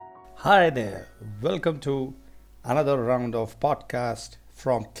Hi there. Welcome to another round of podcast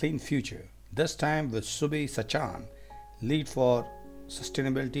from Clean Future. This time with Shubhi Sachan, lead for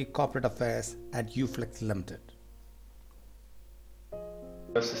Sustainability Corporate Affairs at UFLEX Limited.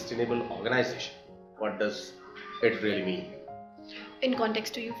 A sustainable organization. What does it really mean? In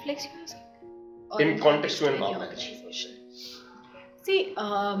context to UFLEX, you're asking? Or In context to an any organization. See,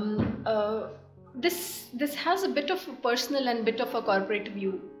 this has a bit of a personal and bit of a corporate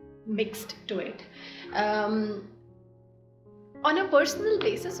view mixed to it. Um, on a personal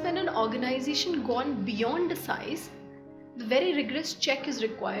basis, when an organization gone beyond the size, the very rigorous check is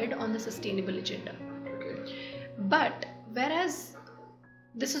required on the sustainable agenda. Okay. But whereas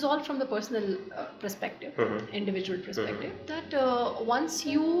this is all from the personal perspective, individual perspective, that once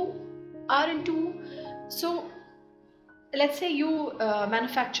you are into, so let's say you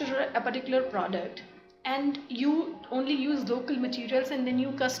manufacture a particular product and you only use local materials and then you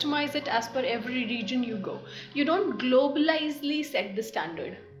customize it as per every region you go. You don't globalizely set the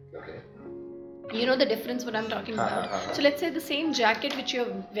standard. Okay. You know the difference what I'm talking about. So let's say the same jacket which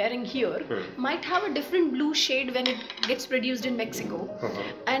you're wearing here might have a different blue shade when it gets produced in Mexico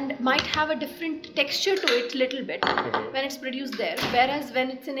and might have a different texture to it little bit when it's produced there, whereas when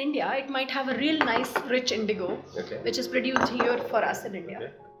it's in India it might have a real nice rich indigo which is produced here for us in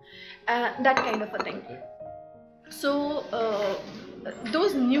India. That kind of a thing. So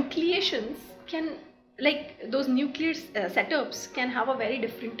those nucleations can, like those nuclear setups can have a very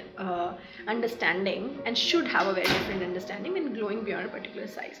different understanding and should have a very different understanding when growing beyond a particular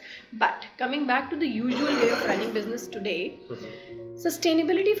size. But coming back to the usual way of running business today,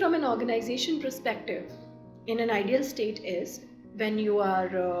 sustainability from an organization perspective in an ideal state is when you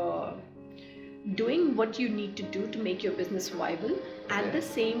are doing what you need to do to make your business viable, at the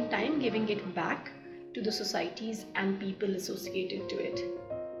same time giving it back to the societies and people associated to it.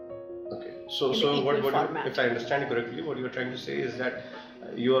 Okay. So what if I understand correctly, what you are trying to say is that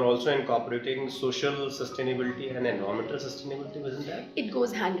you are also incorporating social sustainability and environmental sustainability within that? It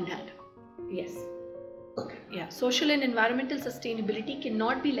goes hand in hand. Yes. Okay. Yeah. Social and environmental sustainability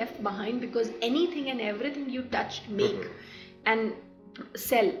cannot be left behind because anything and everything you touch, make, and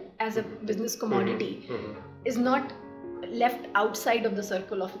sell as a business commodity is not left outside of the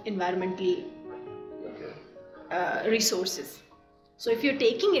circle of environmental resources. So if you're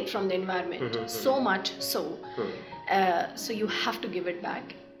taking it from the environment so much so you have to give it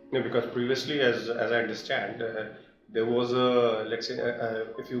back. No, because previously, as I understand, there was a, let's say,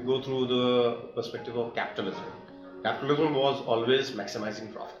 if you go through the perspective of capitalism was always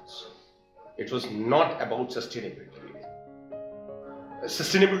maximizing profits. It was not about sustainability.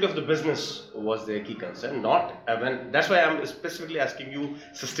 Sustainability of the business was their key concern, not when. That's why I'm specifically asking you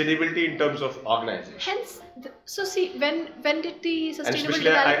sustainability in terms of organization. Hence, so see, when did the sustainable and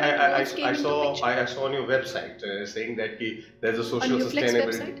development goals came I into saw picture? I saw on your website saying that there's a social On UFLEX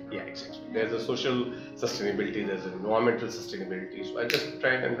sustainability. website? Yeah, exactly. There's a social sustainability. There's an environmental sustainability. So I'm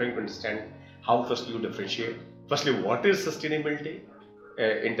trying to understand how first you differentiate. Firstly, what is sustainability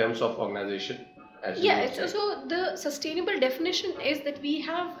in terms of organization? So the sustainable definition is that we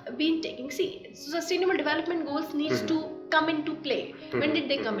have been taking, sustainable development goals needs to come into play. When did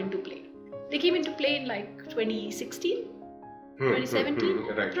they come into play? They came into play in like 2016, 2017,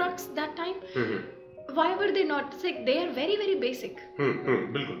 approx that time. Why were they not? It's like they are very, very basic.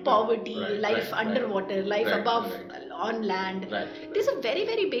 Poverty, life underwater, life above, on land. These are very,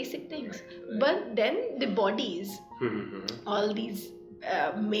 very basic things. But then the bodies, all these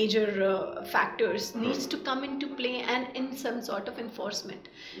major factors needs to come into play and in some sort of enforcement,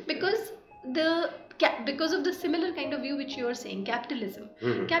 because of the similar kind of view which you are saying, capitalism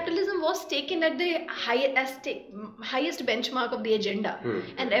was taken at the highest benchmark of the agenda,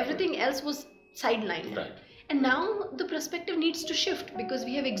 and everything else was sidelined. And now the perspective needs to shift because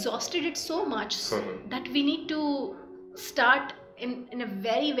we have exhausted it so much that we need to start in a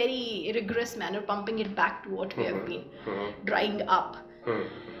very, very rigorous manner pumping it back to what we have been drying up.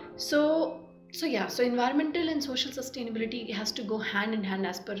 So environmental and social sustainability has to go hand in hand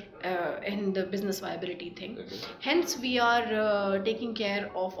as per in the business viability thing. Hence we are taking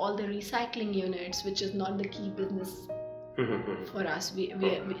care of all the recycling units, which is not the key business for us. We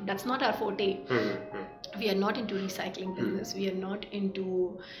that's not our forte. We are not into recycling business. We are not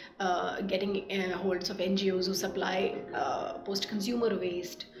into getting holds of NGOs who supply post-consumer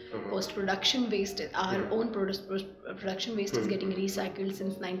waste. Post-production waste, our own production waste is getting recycled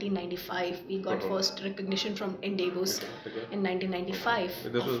since 1995. We got first recognition from Indevos in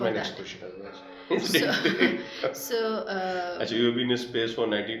 1995. This was for my that. next question as well. So Actually, you've been in space for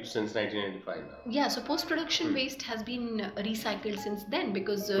since 1995 now. yeah, so post-production waste has been recycled since then,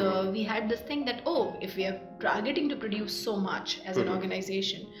 because we had this thing that, oh, if we are targeting to produce so much as an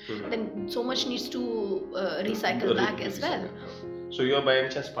organization, then so much needs to recycle back as well. So you are by any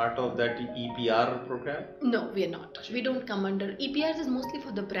chance part of that EPR program? No, we are not. We don't come under. EPRs is mostly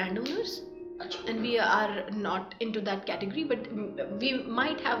for the brand owners, and we are not into that category, but we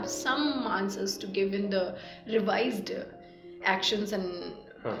might have some answers to give in the revised actions and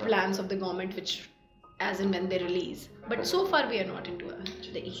plans of the government, which as and when they release. But so far we are not into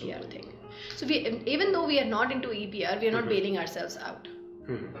the EPR thing. So even though we are not into EPR, we are not bailing ourselves out.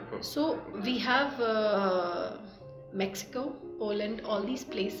 So we have Mexico, Poland, all these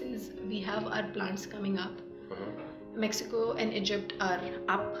places, we have our plants coming up. Mexico and Egypt are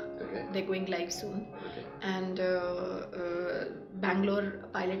up. They're going live soon. And Bangalore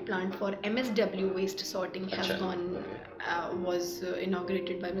pilot plant for MSW waste sorting has was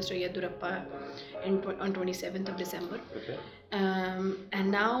inaugurated by Mr. Yedurappa on 27th of December. And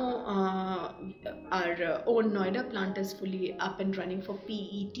now our own Noida plant is fully up and running for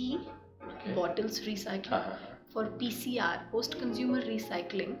PET bottles recycling, for PCR, post-consumer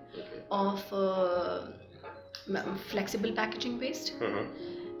recycling of flexible packaging waste,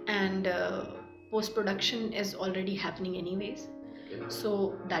 and post-production is already happening anyways.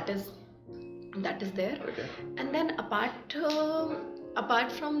 So that is there. And then apart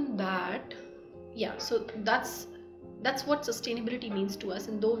from that, yeah, so that's what sustainability means to us.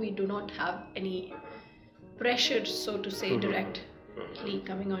 And though we do not have any pressure, so to say, directly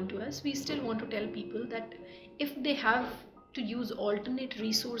coming on to us, we still want to tell people that if they have to use alternate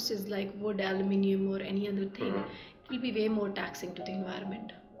resources like wood, aluminium, or any other thing, it will be way more taxing to the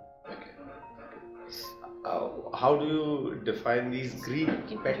environment. How do you define these green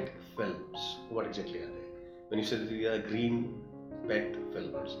PET films? What exactly are they? When you say they are green PET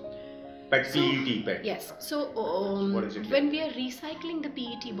films, PET. Yes. So when we are recycling the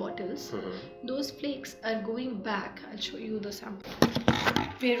PET bottles, those flakes are going back. I'll show you the sample.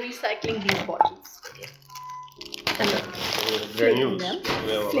 We are recycling these bottles. Granules.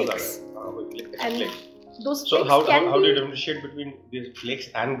 Flakes. And those so flakes how do you differentiate between these flakes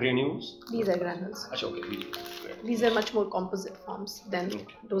and granules? These are granules. Okay. These are much more composite forms than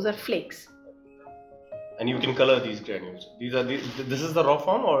those are flakes. And you can color these granules. This is the raw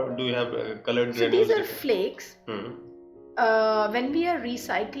form, or do you have colored granules? So these are flakes. When we are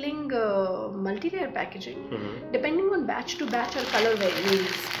recycling multi-layer packaging, depending on batch to batch, our color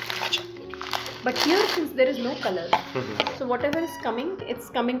varies. But here, since there is no color, so whatever is coming,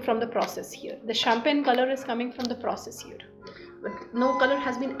 it's coming from the process here. The champagne color is coming from the process here, but no color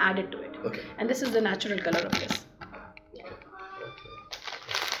has been added to it. And this is the natural color of this.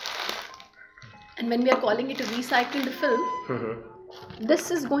 And when we are calling it a recycled film, this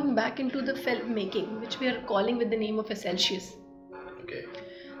is going back into the film making, which we are calling with the name of Celsius.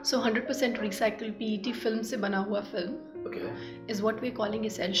 So 100% recycled PET film se bana hua film is what we are calling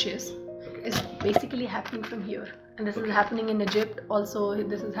Celsius. Is basically happening from here, and this is happening in Egypt also.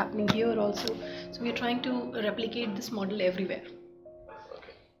 This is happening here also. So we are trying to replicate this model everywhere.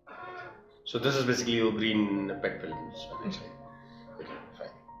 So this is basically your green PET films. Fine.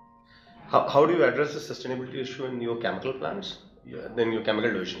 How do you address the sustainability issue in your chemical plants? Then your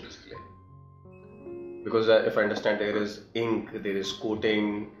chemical division basically. Because if I understand, there is ink, there is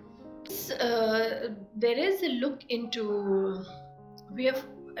coating. There is a look into.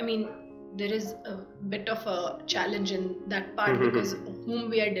 There is a bit of a challenge in that part because whom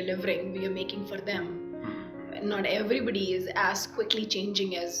we are delivering, we are making for them. Not everybody is as quickly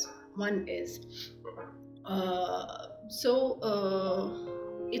changing as one is. So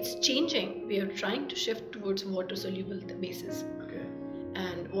it's changing. We are trying to shift towards water soluble bases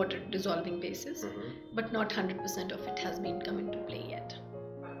and water dissolving bases, but not 100% of it has been come into play yet.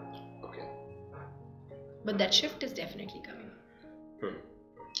 But that shift is definitely coming.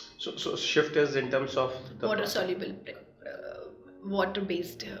 So shift is in terms of the water soluble, water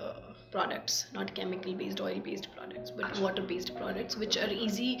based products, not chemical based, oil based products, but water based products, which are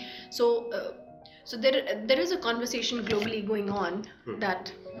easy. So there is a conversation globally going on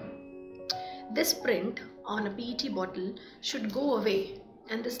that this print on a PET bottle should go away,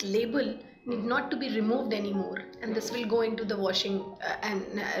 and this label need not to be removed anymore, and this will go into the washing and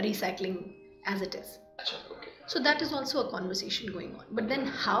recycling as it is. So that is also a conversation going on. But then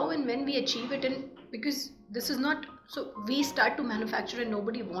how and when we achieve it, and because this is not So we start to manufacture and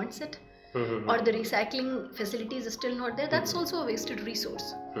nobody wants it, or the recycling facilities are still not there, that's also a wasted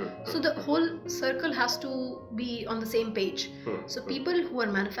resource. So the whole circle has to be on the same page. So people who are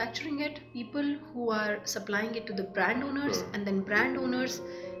manufacturing it, people who are supplying it to the brand owners, and then brand owners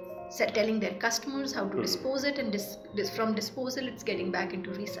telling their customers how to dispose it, and from disposal it's getting back into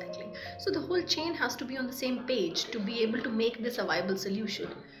recycling. So the whole chain has to be on the same page to be able to make this a viable solution,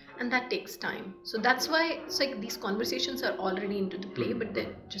 and that takes time. So that's why it's like these conversations are already into the play, but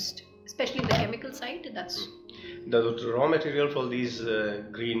they're just, especially the chemical side, that's The raw material for these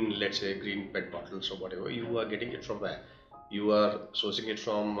green, let's say green PET bottles or whatever, you are getting it from where? You are sourcing it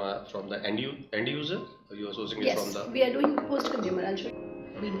from the end user, or you are sourcing it from yes, the. we are doing post consumer. I'll show you.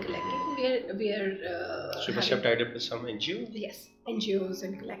 Being collected. We are. So you must have tied up with some NGO. Yes, NGOs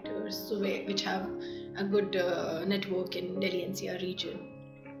and collectors, so which have a good network in Delhi NCR region.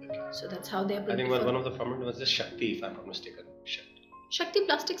 So that's how they are. I think one of the prominent was just Shakti, if I'm not mistaken. Shakti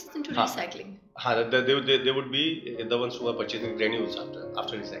Plastics is into recycling. They would be the ones who are purchasing granules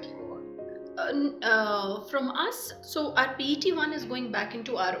after recycling. From us, so our PET one is going back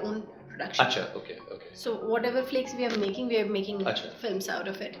into our own production. Acha, okay. So whatever flakes we are making Acha. films out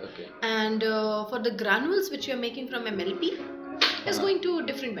of it. Okay. And for the granules which we are making from MLP is going to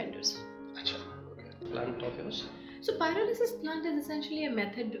different vendors. Acha, okay. Plant of yours? So pyrolysis plant is essentially a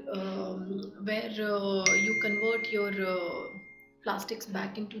method where you convert your plastics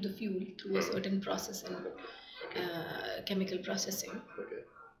back into the fuel through a certain process and chemical processing. Okay.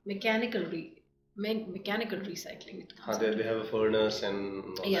 Mechanical recycling. They have a furnace and.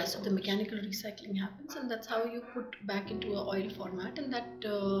 So the mechanical recycling happens, and that's how you put back into a oil format, and that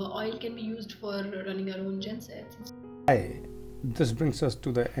oil can be used for running our own gensets. Hi, this brings us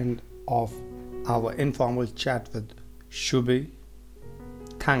to the end of our informal chat with Shubhi.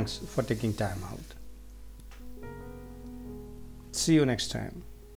 Thanks for taking time out. See you next time.